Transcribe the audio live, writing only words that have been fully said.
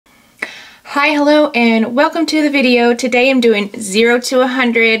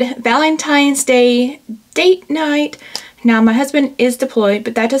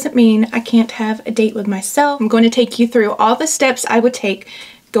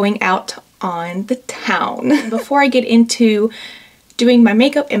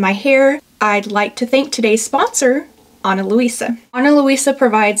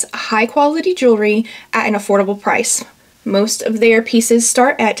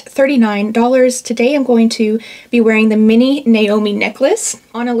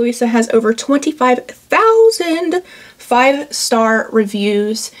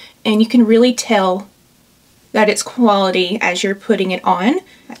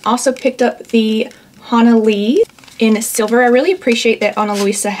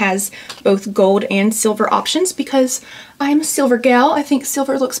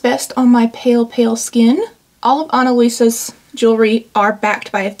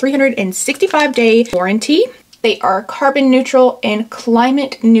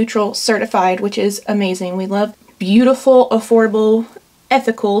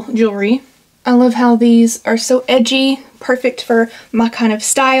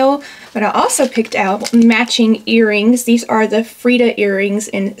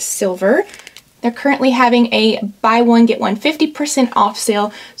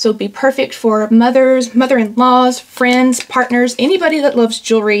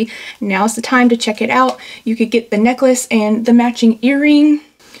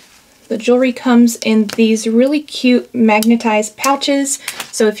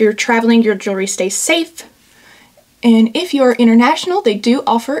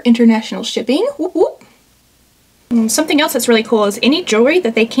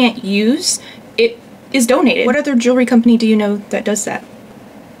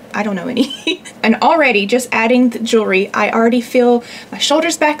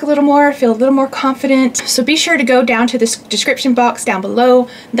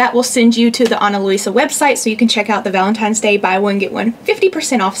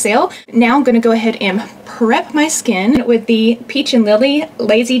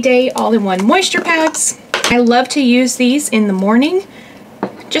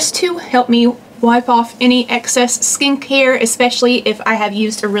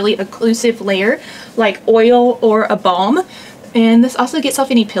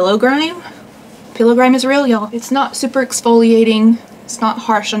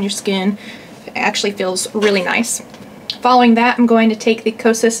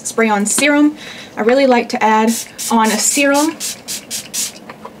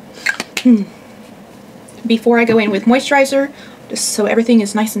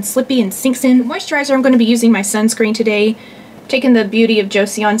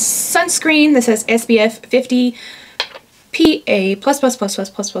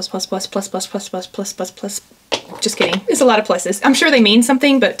sure they mean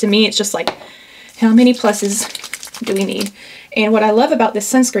something, but to me it's just like, how many pluses do we need? And what I love about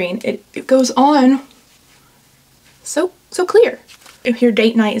this sunscreen, it goes on so clear. If your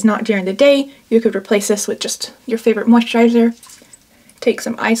date night is not during the day, you could replace this with just your favorite moisturizer. Take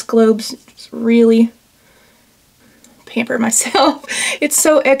some ice globes, just really pamper myself. It's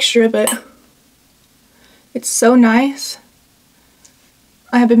so extra, but it's so nice.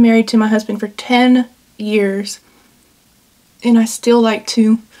 I have been married to my husband for 10 years, and I still like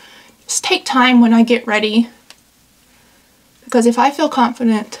to just take time when I get ready, because if I feel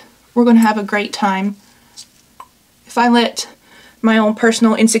confident, we're going to have a great time. If I let my own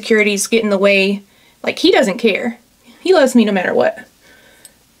personal insecurities get in the way, like, he doesn't care. He loves me no matter what.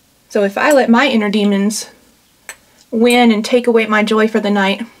 So if I let my inner demons win and take away my joy for the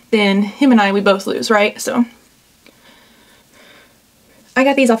night, then him and I, we both lose, right? So I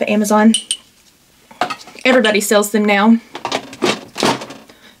got these off of Amazon. Everybody sells them now.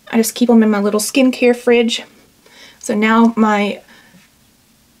 I just keep them in my little skincare fridge. So now my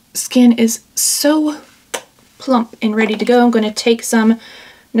skin is so plump and ready to go. I'm going to take some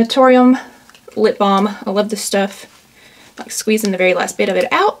Naturium lip balm. I love this stuff. Like squeezing the very last bit of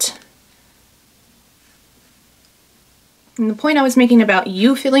it out. And the point I was making about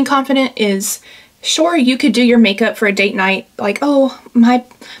you feeling confident is, sure, you could do your makeup for a date night, like, oh, my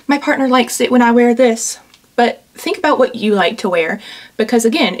partner likes it when I wear this. But think about what you like to wear, because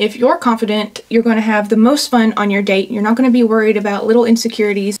again, if you're confident, you're going to have the most fun on your date. You're not going to be worried about little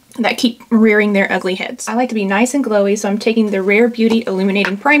insecurities that keep rearing their ugly heads. I like to be nice and glowy, so I'm taking the Rare Beauty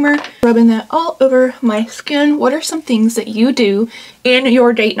Illuminating Primer, rubbing that all over my skin. What are some things that you do in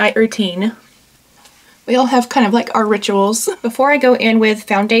your date night routine? We all have kind of like our rituals. Before I go in with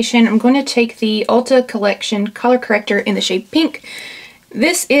foundation, I'm going to take the Ulta Collection Color Corrector in the shade Pink.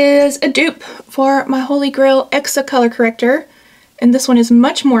 This is a dupe for my Holy Grail Exa color corrector, and this one is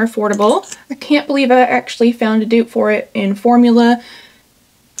much more affordable. I can't believe I actually found a dupe for it in formula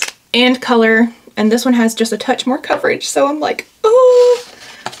and color, and this one has just a touch more coverage, so I'm like, oh,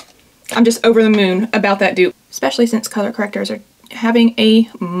 I'm just over the moon about that dupe, especially since color correctors are having a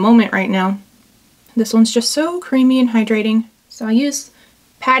moment right now. This one's just so creamy and hydrating. So I use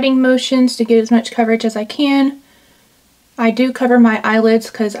patting motions to get as much coverage as I can. I do cover my eyelids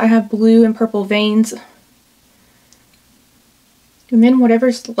because I have blue and purple veins. And then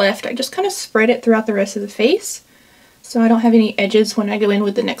whatever's left, I just kind of spread it throughout the rest of the face so I don't have any edges when I go in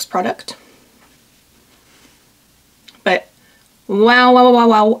with the next product. But wow, wow, wow,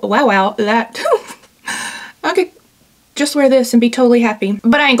 wow, wow, wow, that I could just wear this and be totally happy,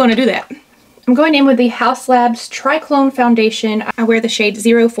 but I ain't gonna do that. I'm going in with the Haus Labs Triclone Foundation. I wear the shade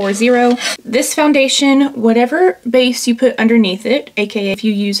 040. This foundation, whatever base you put underneath it, aka if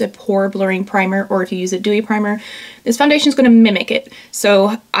you use a pore blurring primer or if you use a dewy primer, this foundation is going to mimic it.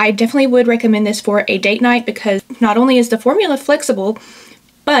 So I definitely would recommend this for a date night because not only is the formula flexible,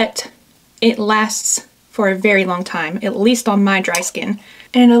 but it lasts for a very long time, at least on my dry skin.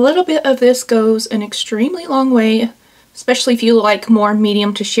 And a little bit of this goes an extremely long way, especially if you like more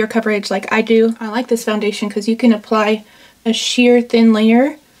medium to sheer coverage like I do. I like this foundation because you can apply a sheer thin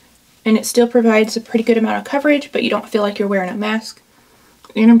layer and it still provides a pretty good amount of coverage, but you don't feel like you're wearing a mask.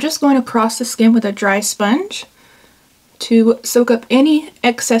 And I'm just going across the skin with a dry sponge to soak up any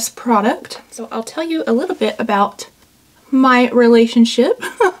excess product. So I'll tell you a little bit about my relationship.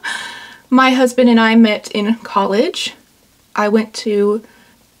 My husband and I met in college. I went to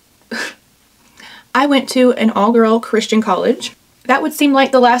an all-girl Christian college. That would seem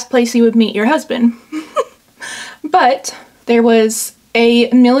like the last place you would meet your husband. But there was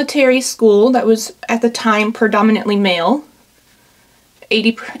a military school that was at the time predominantly male,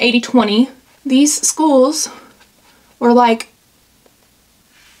 80-20. These schools were like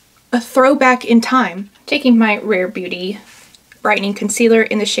a throwback in time. Taking my Rare Beauty Brightening Concealer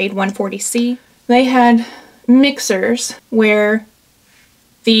in the shade 140C, they had mixers where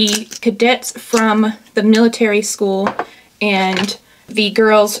the cadets from the military school and the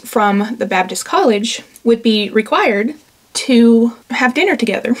girls from the Baptist college would be required to have dinner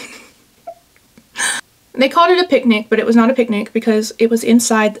together. They called it a picnic, but it was not a picnic because it was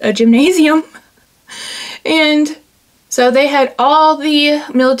inside a gymnasium. And so they had all the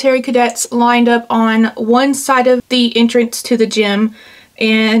military cadets lined up on one side of the entrance to the gym,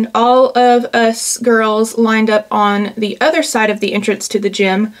 and all of us girls lined up on the other side of the entrance to the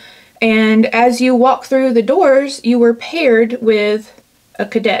gym. And as you walk through the doors, you were paired with a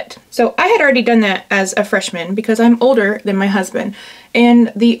cadet. So I had already done that as a freshman because I'm older than my husband.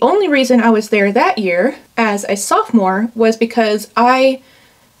 And the only reason I was there that year as a sophomore was because I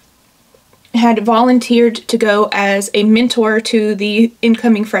had volunteered to go as a mentor to the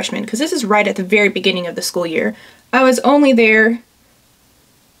incoming freshmen, because this is right at the very beginning of the school year. I was only there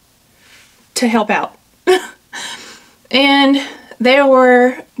to help out. And there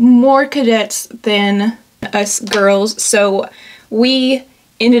were more cadets than us girls, so we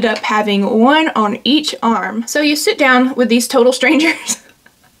ended up having one on each arm. So you sit down with these total strangers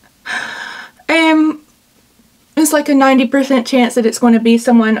and it's like a 90% chance that it's going to be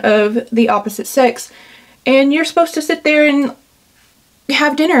someone of the opposite sex, and you're supposed to sit there and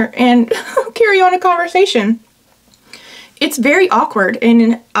have dinner and carry on a conversation. It's very awkward,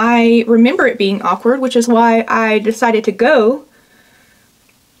 and I remember it being awkward, which is why I decided to go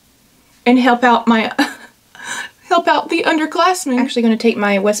and help out my help out the underclassmen. I'm actually going to take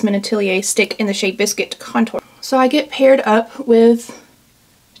my WESTMAN Atelier stick in the shade Biscuit to contour. So I get paired up with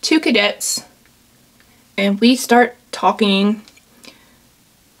two cadets and we start talking,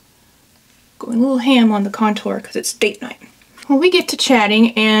 going a little ham on the contour because it's date night. Well, we get to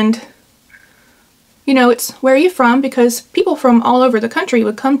chatting, and you know, it's where are you from, because people from all over the country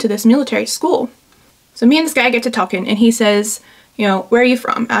would come to this military school. So me and this guy get to talking, and he says, you know, where are you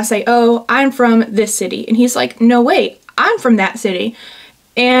from? I say, oh, I'm from this city. And he's like, no, wait, I'm from that city.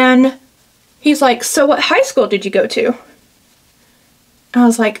 And he's like, so what high school did you go to? I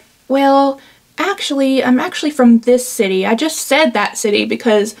was like, well, actually, I'm actually from this city. I just said that city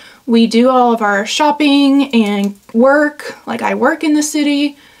because we do all of our shopping and work. Like, I work in the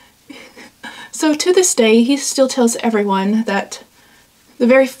city. So to this day, he still tells everyone that the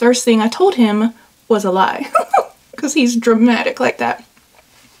very first thing I told him was a lie. Because he's dramatic like that.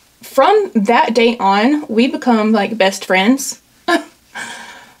 From that day on, we become like best friends.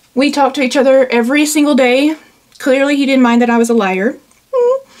 We talk to each other every single day. Clearly he didn't mind that I was a liar.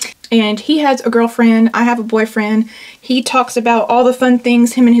 And he has a girlfriend, I have a boyfriend. He talks about all the fun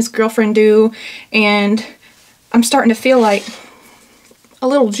things him and his girlfriend do, and I'm starting to feel like a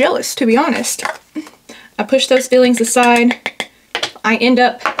little jealous, to be honest. I push those feelings aside. I end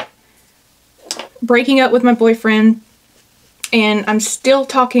up breaking up with my boyfriend, and I'm still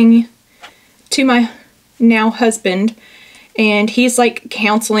talking to my now husband, and he's like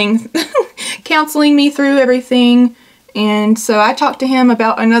counseling me through everything. And so I talked to him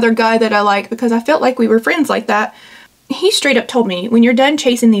about another guy that I like because I felt like we were friends like that. He straight up told me, when you're done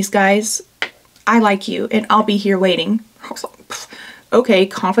chasing these guys, I like you and I'll be here waiting. I was like, okay,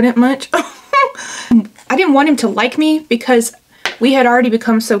 confident much? I didn't want him to like me because we had already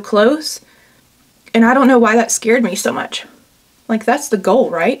become so close, and I don't know why that scared me so much. Like, that's the goal,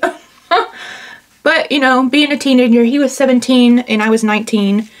 right? But, you know, being a teenager, he was 17 and I was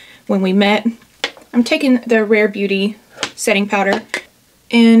 19 when we met. I'm taking the Rare Beauty setting powder,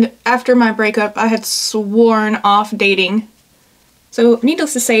 and after my breakup I had sworn off dating. So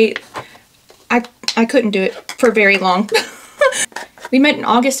needless to say, I couldn't do it for very long. We met in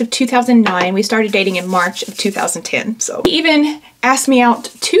August of 2009. We started dating in March of 2010. So he even asked me out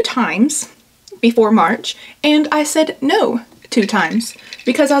 2 times before March, and I said no 2 times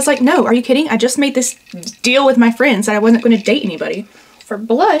because I was like, no, are you kidding? I just made this deal with my friends that I wasn't going to date anybody. For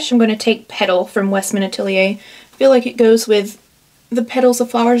blush, I'm going to take Petal from WESTMAN Atelier. I feel like it goes with the petals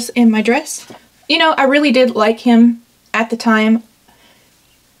of flowers in my dress. You know, I really did like him at the time.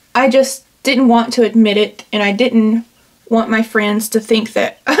 I just didn't want to admit it, and I didn't want my friends to think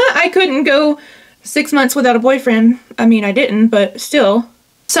that I couldn't go 6 months without a boyfriend. I mean, I didn't, but still.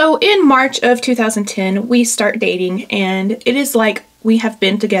 So in March of 2010, we start dating, and it is like we have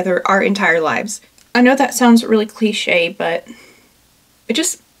been together our entire lives. I know that sounds really cliche, but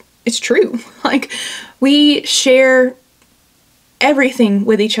it's true. Like, we share everything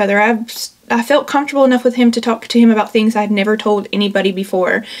with each other. I felt comfortable enough with him to talk to him about things I'd never told anybody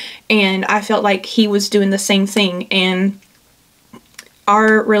before, and I felt like he was doing the same thing, and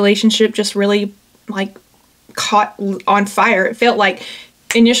our relationship just really like caught on fire. It felt like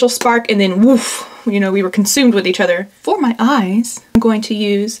initial spark and then woof, you know, we were consumed with each other. For my eyes, I'm going to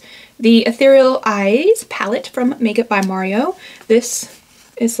use the Ethereal Eyes palette from Makeup by Mario. This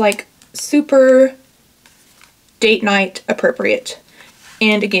is like super date night appropriate.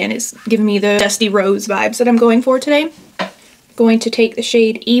 And again, it's giving me the dusty rose vibes that I'm going for today. I'm going to take the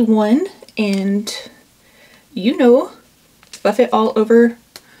shade E1 and, you know, buff it all over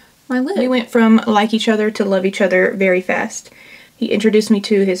my lid. We went from like each other to love each other very fast. He introduced me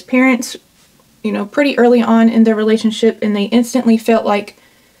to his parents, you know, pretty early on in their relationship, and they instantly felt like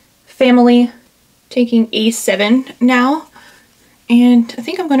family. Taking E7 now, and I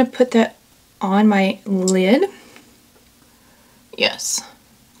think I'm going to put that on my lid. Yes,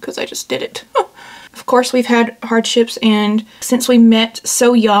 because I just did it. Of course, we've had hardships, and since we met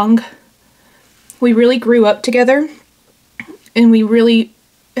so young, we really grew up together, and we really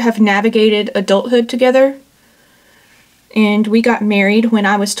have navigated adulthood together. And we got married when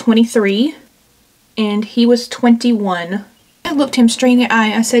I was 23, and he was 21. I looked him straight in the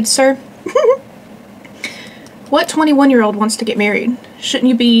eye. I said, sir, what 21-year-old wants to get married? Shouldn't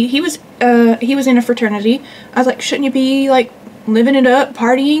you be, he was in a fraternity. I was like, shouldn't you be like living it up,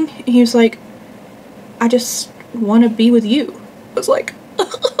 partying? He was like, I just want to be with you. I was like,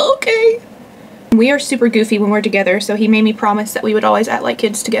 okay. We are super goofy when we're together, so he made me promise that we would always act like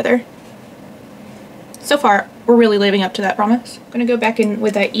kids together. So far, we're really living up to that promise. I'm gonna go back in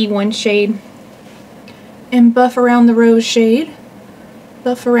with that E1 shade and buff around the rose shade.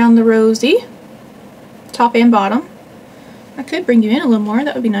 Buff around the rosy. Top and bottom. I could bring you in a little more,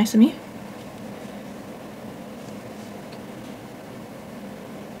 that would be nice of me.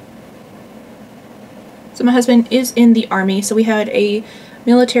 So my husband is in the Army, so we had a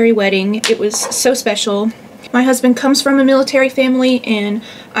military wedding. It was so special. My husband comes from a military family and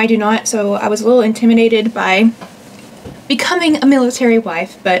I do not, so I was a little intimidated by becoming a military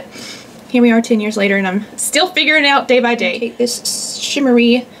wife, but here we are 10 years later and I'm still figuring it out day by day. Take this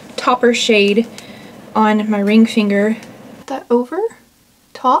shimmery topper shade on my ring finger. Put that over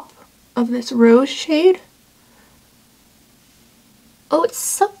top of this rose shade. Oh, it's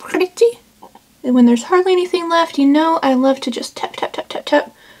so pretty. And when there's hardly anything left, you know I love to just tap, tap, tap, tap,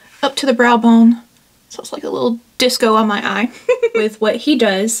 tap up to the brow bone. So it's like a little disco on my eye. With what he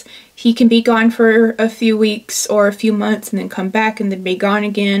does, he can be gone for a few weeks or a few months and then come back and then be gone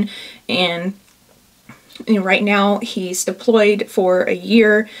again. And you know, right now he's deployed for a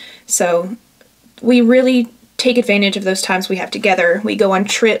year. So we really take advantage of those times we have together. We go on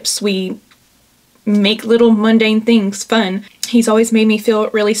trips, we make little mundane things fun. He's always made me feel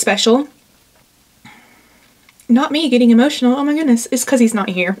really special. Not me getting emotional, oh my goodness, it's because he's not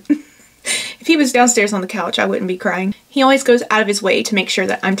here. If he was downstairs on the couch, I wouldn't be crying. He always goes out of his way to make sure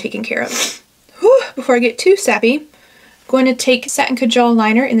that I'm taken care of. Whew, before I get too sappy, I'm going to take Satin Kajal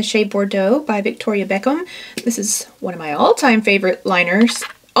liner in the shade Bordeaux by Victoria Beckham. This is one of my all-time favorite liners,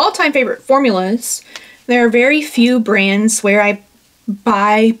 all-time favorite formulas. There are very few brands where I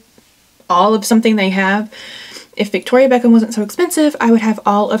buy all of something they have. If Victoria Beckham wasn't so expensive, I would have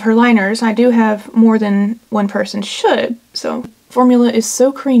all of her liners. I do have more than one person should. So, formula is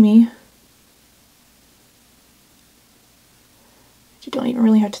so creamy. You don't even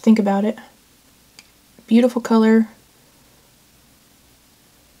really have to think about it. Beautiful color.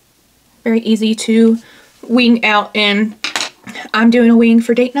 Very easy to wing out, and I'm doing a wing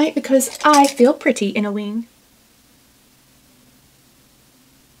for date night because I feel pretty in a wing.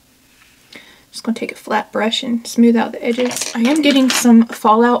 Just going to take a flat brush and smooth out the edges. I am getting some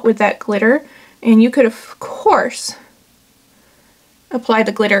fallout with that glitter, and you could of course apply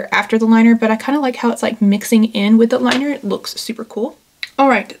the glitter after the liner, but I kind of like how it's like mixing in with the liner. It looks super cool.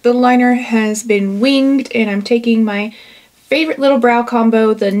 Alright, the liner has been winged, and I'm taking my favorite little brow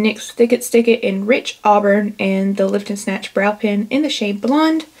combo, the NYX Thick It Stick It in Rich Auburn and the Lift and Snatch Brow Pen in the shade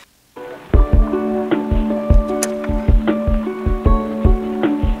Blonde.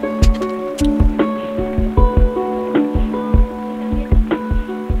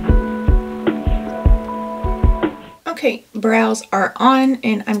 Okay, brows are on,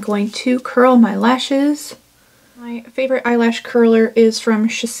 and I'm going to curl my lashes. My favorite eyelash curler is from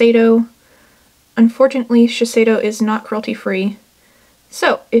Shiseido. Unfortunately, Shiseido is not cruelty-free.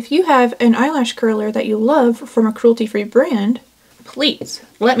 So, if you have an eyelash curler that you love from a cruelty-free brand, please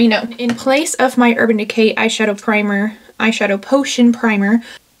let me know. In place of my Urban Decay eyeshadow primer, eyeshadow potion primer,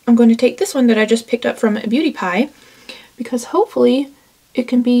 I'm going to take this one that I just picked up from Beauty Pie, because hopefully it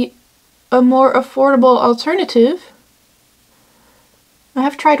can be a more affordable alternative. I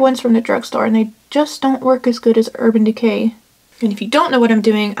have tried ones from the drugstore and they just don't work as good as Urban Decay. And if you don't know what I'm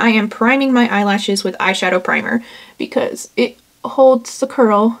doing, I am priming my eyelashes with eyeshadow primer because it holds the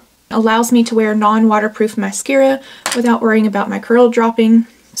curl, allows me to wear non-waterproof mascara without worrying about my curl dropping.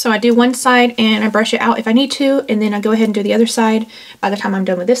 So I do one side and I brush it out if I need to, and then I go ahead and do the other side. By the time I'm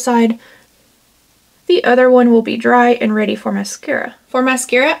done with this side, the other one will be dry and ready for mascara. For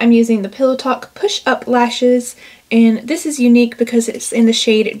mascara, I'm using the Pillow Talk Push Up Lashes, and this is unique because it's in the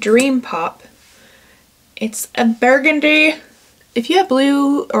shade Dream Pop. It's a burgundy. If you have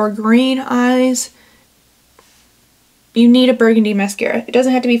blue or green eyes, you need a burgundy mascara. It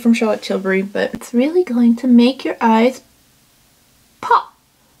doesn't have to be from Charlotte Tilbury, but it's really going to make your eyes pop.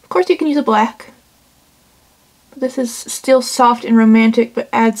 Of course you can use a black. This is still soft and romantic, but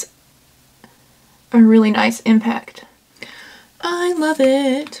adds a really nice impact. I love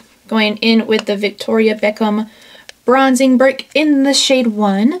it. Going in with the Victoria Beckham Bronzing Brick in the shade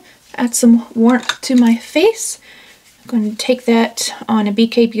 1. Add some warmth to my face. I'm going to take that on a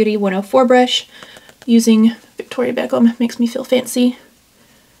BK Beauty 104 brush. Using Victoria Beckham makes me feel fancy.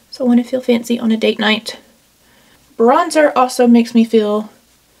 So I want to feel fancy on a date night. Bronzer also makes me feel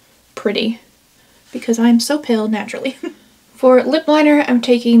pretty because I'm so pale naturally. For lip liner, I'm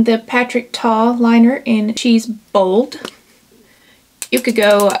taking the Patrick Ta liner in Cheese Bold. You could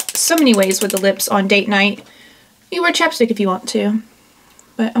go so many ways with the lips on date night. You wear chapstick if you want to.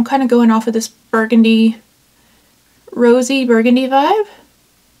 But I'm kind of going off of this burgundy, rosy burgundy vibe.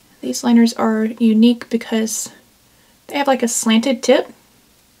 These liners are unique because they have like a slanted tip,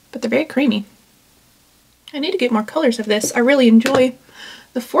 but they're very creamy. I need to get more colors of this. I really enjoy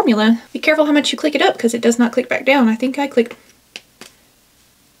the formula. Be careful how much you click it up because it does not click back down. I think I clicked...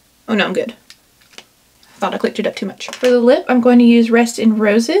 Oh no, I'm good. I thought I clicked it up too much. For the lip, I'm going to use Rest in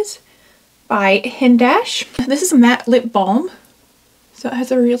Roses by HINDASH. This is a matte lip balm. So it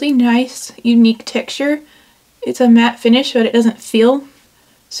has a really nice, unique texture. It's a matte finish, but it doesn't feel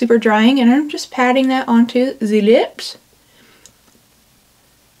super drying. And I'm just patting that onto the lips.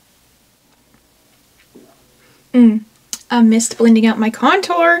 I missed blending out my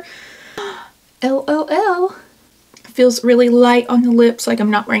contour. LOL. Feels really light on the lips, like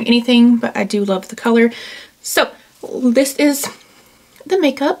I'm not wearing anything, but I do love the color. So this is the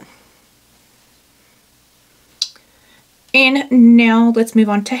makeup. And now let's move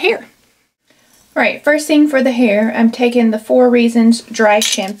on to hair. Alright, first thing for the hair, I'm taking the 4 Reasons Dry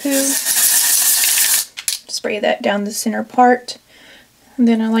Shampoo. Spray that down the center part. And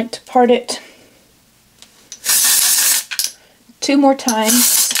then I like to part it 2 more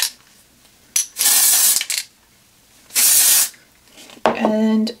times.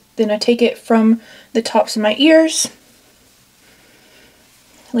 And then I take it from the tops of my ears,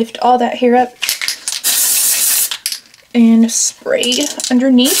 lift all that hair up, and spray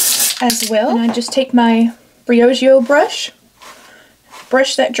underneath as well. And I just take my Brioggio brush,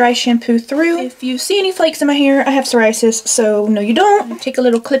 brush that dry shampoo through. If you see any flakes in my hair, I have psoriasis, so no you don't. Take a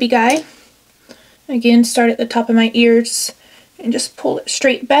little clippy guy. Again, start at the top of my ears and just pull it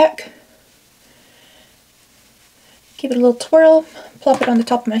straight back. Give it a little twirl, plop it on the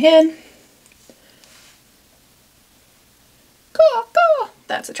top of my head. Caw, caw.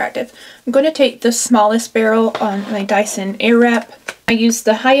 That's attractive. I'm going to take the smallest barrel on my DYSON Airwrap. I use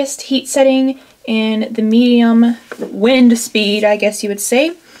the highest heat setting and the medium wind speed, I guess you would say.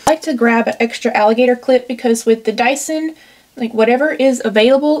 I like to grab an extra alligator clip because with the DYSON, like whatever is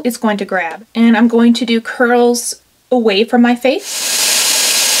available, it's going to grab. And I'm going to do curls away from my face.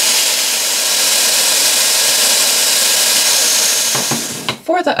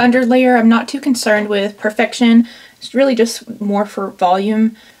 For the underlayer, I'm not too concerned with perfection. It's really just more for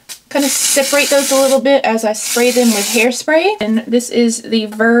volume. Kind of separate those a little bit as I spray them with hairspray. And this is the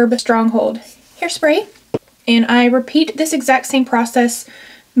Verb Stronghold hairspray. And I repeat this exact same process,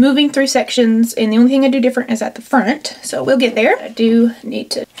 moving through sections, and the only thing I do different is at the front. So we'll get there. I do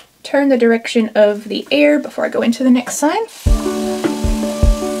need to turn the direction of the air before I go into the next side.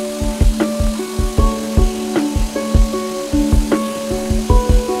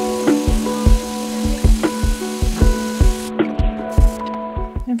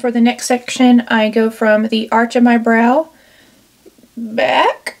 For the next section, I go from the arch of my brow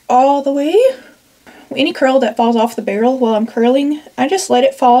back all the way. Any curl that falls off the barrel while I'm curling, I just let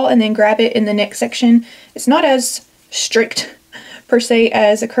it fall and then grab it in the next section. It's not as strict per se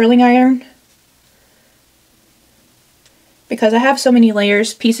as a curling iron. Because I have so many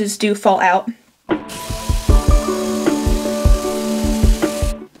layers, pieces do fall out.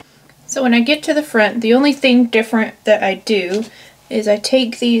 So when I get to the front, the only thing different that I do is I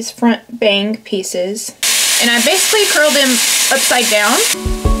take these front bang pieces and I basically curl them upside down.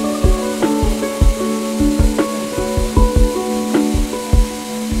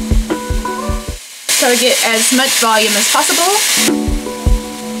 So I get as much volume as possible.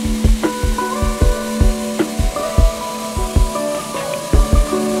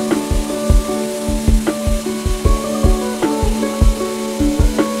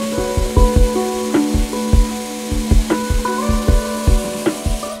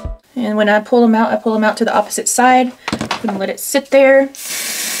 And when I pull them out to the opposite side. I'm gonna let it sit there.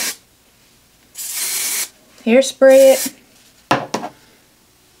 Hairspray it.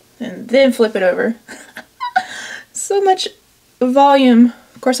 And then flip it over. So much volume.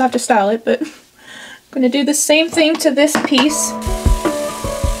 Of course I have to style it, but I'm gonna do the same thing to this piece.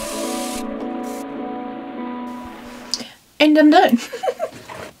 And I'm done.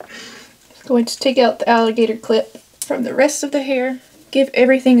 Going to take out the alligator clip from the rest of the hair. Give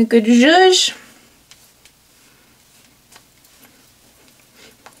everything a good zhuzh.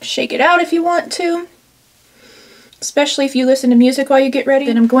 Shake it out if you want to. Especially if you listen to music while you get ready.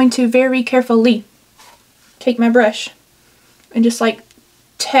 Then I'm going to very carefully take my brush and just like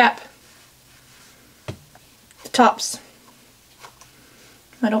tap the tops.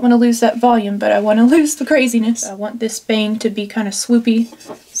 I don't want to lose that volume, but I want to lose the craziness. I want this bang to be kind of swoopy,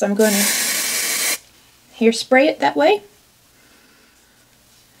 so I'm going to hairspray it that way.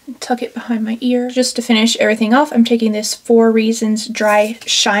 Tuck it behind my ear. Just to finish everything off, I'm taking this 4 Reasons Dry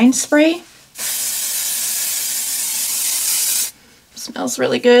Shine Spray. Smells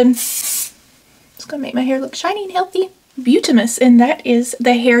really good. It's gonna make my hair look shiny and healthy. Beautimous, and that is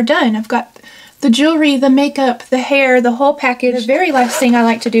the hair done. I've got the jewelry, the makeup, the hair, the whole package. The very last thing I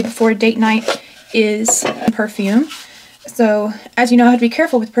like to do before date night is perfume. So, as you know, I have to be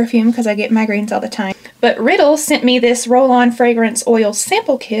careful with perfume because I get migraines all the time. But Riddle sent me this roll-on fragrance oil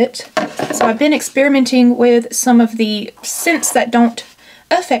sample kit. So I've been experimenting with some of the scents that don't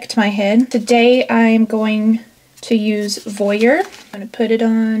affect my head. Today I'm going to use Voyeur. I'm going to put it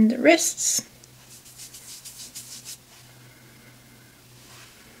on the wrists.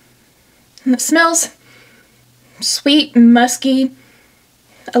 And it smells sweet, musky,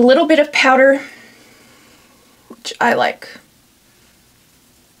 a little bit of powder, which I like,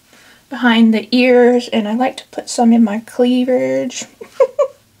 behind the ears, and I like to put some in my cleavage.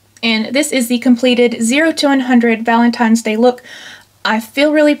 And this is the completed 0 to 100 Valentine's Day look. I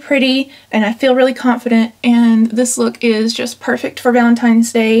feel really pretty and I feel really confident, and this look is just perfect for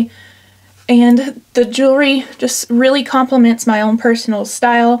Valentine's Day. And the jewelry just really complements my own personal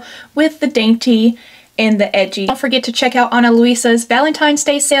style with the dainty and the edgy. Don't forget to check out Ana Luisa's Valentine's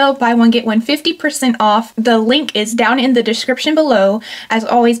Day sale. Buy one, get one 50% off. The link is down in the description below. As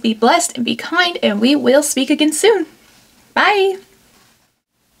always, be blessed and be kind, and we will speak again soon. Bye.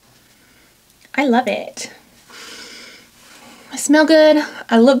 I love it. I smell good.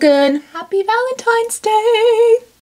 I look good. Happy Valentine's Day.